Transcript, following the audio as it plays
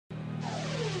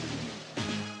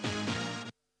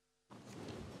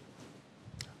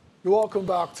Welcome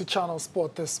back to Channel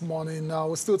Sport this morning.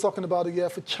 We're still talking about the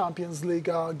UEFA Champions League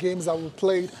games that we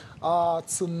played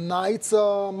tonight.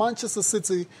 Manchester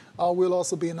City will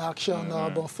also be in action,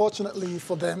 but unfortunately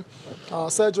for them,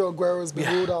 Sergio Aguero has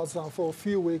been ruled out for a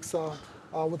few weeks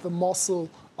with a muscle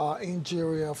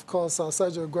injury. Of course,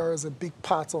 Sergio Aguero is a big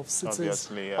part of City's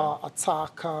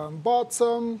attack, but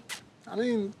I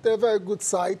mean, they're a very good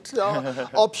side.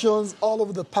 Options all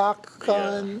over the pack.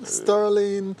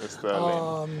 Sterling,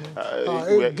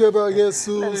 Gabriel Jesus.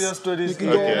 Let me just throw this.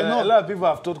 A lot of people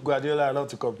have told Guardiola not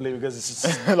to complain because it's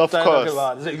of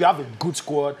course. You have a good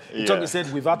squad. He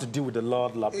said we've had to deal with a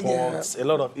lot, Laporte, a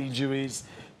lot of injuries.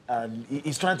 And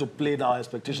he's trying to play down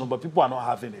expectations, but people are not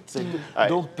having it. So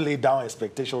don't play down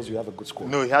expectations, you have a good squad.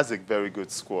 No, he has a very good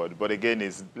squad. But again,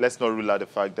 let's not rule out the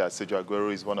fact that Sergio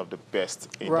Aguero is one of the best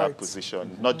in that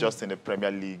position. Not just in the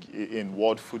Premier League, in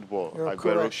world football.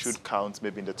 Aguero should count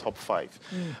maybe in the top 5.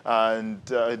 And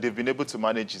they've been able to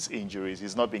manage his injuries.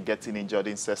 He's not been getting injured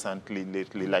incessantly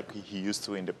lately like he used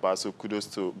to in the past. So kudos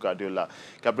to Guardiola.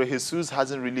 Gabriel Jesus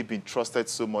hasn't really been trusted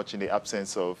so much in the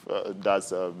absence of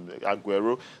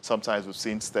Aguero. Sometimes we've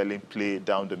seen Sterling play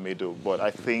down the middle, but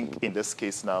I think in this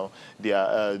case now,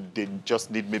 they just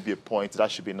need maybe a point.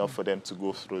 That should be enough for them to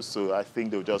go through. So I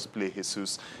think they'll just play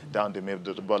Jesus down the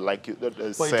middle. But like you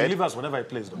said, he delivers whenever he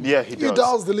plays, though. Yeah, he does. He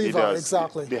does deliver,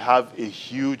 exactly. They have a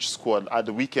huge squad. At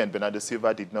the weekend, Bernardo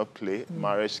Silva did not play.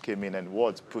 Mahrez came in and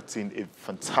put in a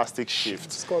fantastic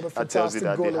shift. Scored a fantastic that tells you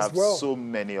that goal they have so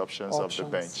many options off the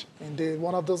bench. Indeed,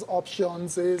 one of those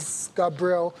options is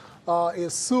Gabriel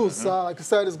Jesus. Like I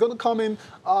said, is going to come in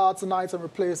tonight and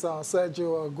replace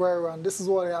Sergio Aguero. And this is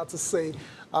what he had to say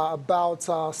about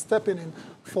stepping in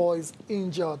for his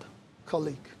injured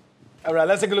colleague. All right,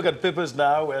 let's take a look at papers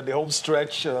now. We're at the home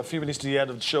stretch, a few minutes to the end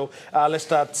of the show. Let's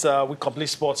start with Complete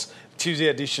Sports, Tuesday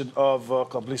edition of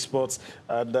Complete Sports.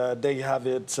 And there you have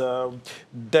it.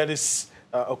 Dennis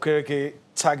Okereke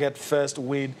target first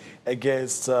win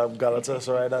against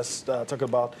Galatasaray. That's talking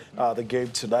about the game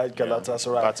tonight.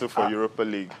 Galatasaray. Battle for Europa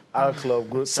League. Our club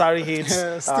group. Sarri hits.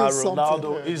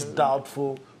 Ronaldo is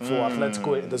doubtful for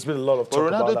Atletico. There's been a lot of talk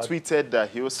about that. Ronaldo tweeted that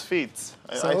he was fit.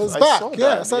 So he's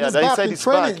back. So he's back in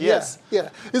training. Yes.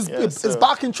 His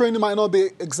back in training might not be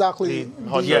exactly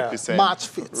 100% match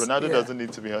fit. Ronaldo doesn't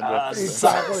need to be 100%.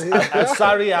 Exactly. And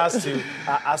Sarri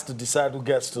has to decide who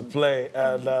gets to play.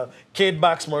 And Kane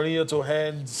backs Mourinho to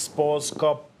end Spurs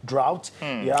Cup drought.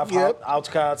 You have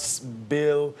outcasts,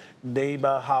 Bill,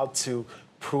 Neymar, how to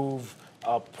prove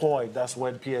a point. That's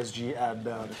when PSG and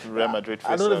Real Madrid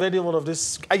face I don't know if any one of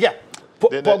this.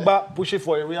 Pogba pushing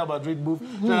for a Real Madrid move.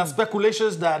 There are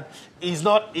speculations that he's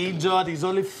not injured, he's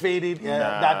only faded,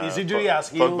 that his injury has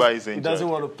healed. Pogba is injured. He doesn't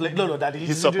want to play. That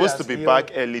he's supposed to be back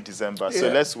early December, so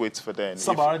let's wait for then.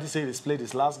 Some are already saying he's played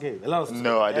his last game. I don't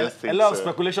think so. A lot of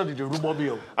speculation in the rumor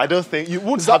mill. I don't think you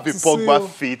would have a Pogba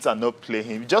fit and not play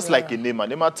him. Just like in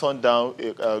Neymar. Neymar turned down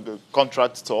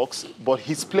contract talks, but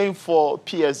he's playing for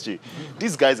PSG.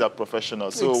 These guys are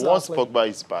professionals, so once Pogba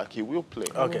is back, he will play.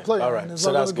 Okay, all right. He's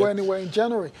not going to go anywhere in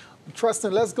January.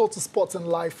 Interesting. Let's go to sports and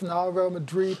life now. Real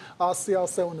Madrid,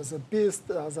 CR7 is a beast.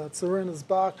 As Turin is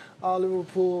back.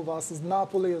 Liverpool versus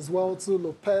Napoli as well too.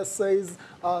 Lopez says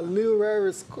Lille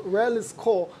rarely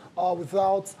score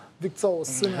without Victor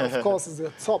Osimhen. Of course, is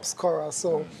their top scorer.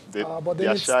 So, but they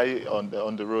are shy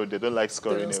on the road. They don't like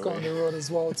scoring. They don't score on the road as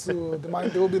well too.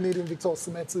 They will be needing Victor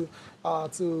Osimhen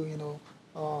to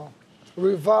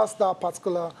reverse that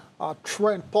particular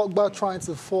trend. Pogba trying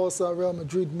to force a Real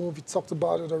Madrid move. We talked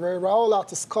about it already. Raul had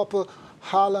to scupper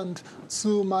Haaland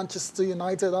to Manchester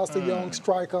United. That's the young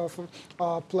striker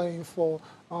playing for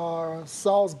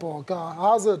Salzburg.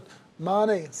 Hazard,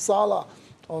 Mane, Salah,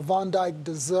 or Van Dijk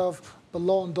deserve the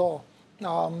Ballon d'Or.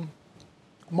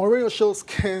 Mourinho shows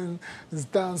Kane his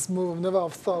dance move. Never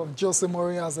have thought of Jose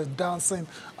Mourinho as a dancing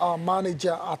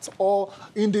manager at all.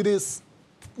 Indeed, is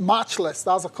matchless.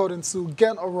 That's according to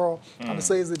Gen Oro, and he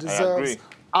says he deserves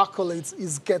accolades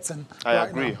he's getting. I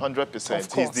agree,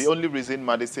 100%. He's the only reason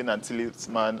Maddison and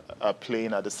Tielemans are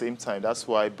playing at the same time. That's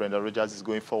why Brendan Rodgers is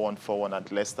going 4-1-4-1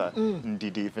 at Leicester.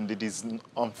 Indeed, even if he's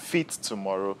unfit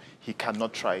tomorrow, he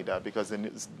cannot try that because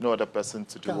there's no other person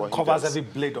to do what he does. Covers every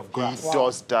blade of grass. He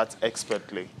does that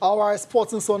expertly. All right,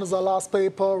 Sporting Sun is our last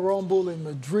paper. Rumble in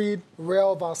Madrid,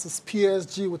 Real versus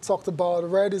PSG. We talked about it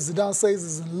already. Zidane says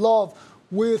he's in love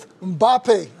with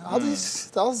Mbappe.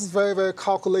 That was a very, very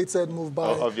calculated move by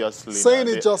obviously. Saying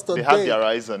it just a day. They have their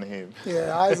eyes on him.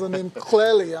 Yeah, eyes on him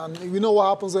clearly. And you know what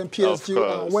happens when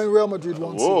PSG, when Real Madrid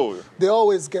wants you. They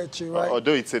always get you, right?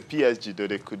 Although it's a PSG, though,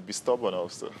 they could be stubborn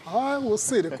also. All right, we'll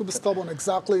see. They could be stubborn,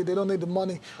 exactly. They don't need the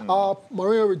money.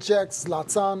 Mourinho rejects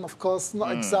Zlatan, of course,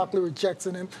 not exactly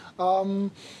rejecting him.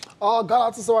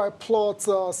 Galatasaray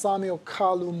plot Samuel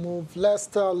Kalu move.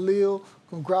 Leicester, Lille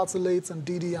congratulates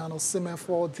Ndidi and Osimhen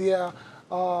for their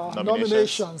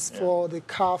nominations for the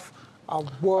CAF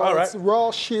Awards. All right.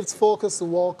 Raw shifts focus to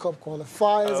World Cup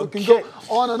qualifiers. Okay. We can go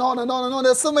on and on and on and on.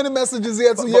 There's so many messages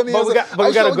here to hear me. But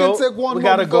we gotta go. Take one we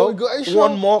more gotta go.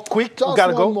 One more, quick. Just we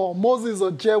gotta one go. more. Moses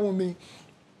Ojewumi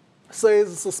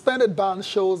says the suspended ban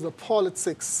shows the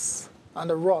politics and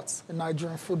the rot in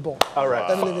Nigerian football. All right.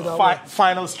 Let me leave it that way.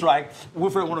 Final strike.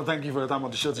 Wilfred, I want to thank you for your time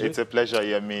on the show today. It's a pleasure,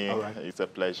 Yemi. All right. It's a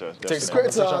pleasure. Takes great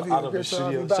to have you. out of the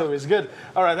studio. So it's good.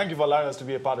 All right. Thank you for allowing us to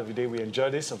be a part of your day. We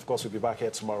enjoyed this. Of course, we'll be back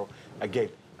here tomorrow again.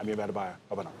 I'm Yemi Adebayo.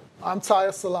 Bye-bye now. I'm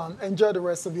Taya Salan. Enjoy the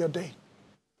rest of your day.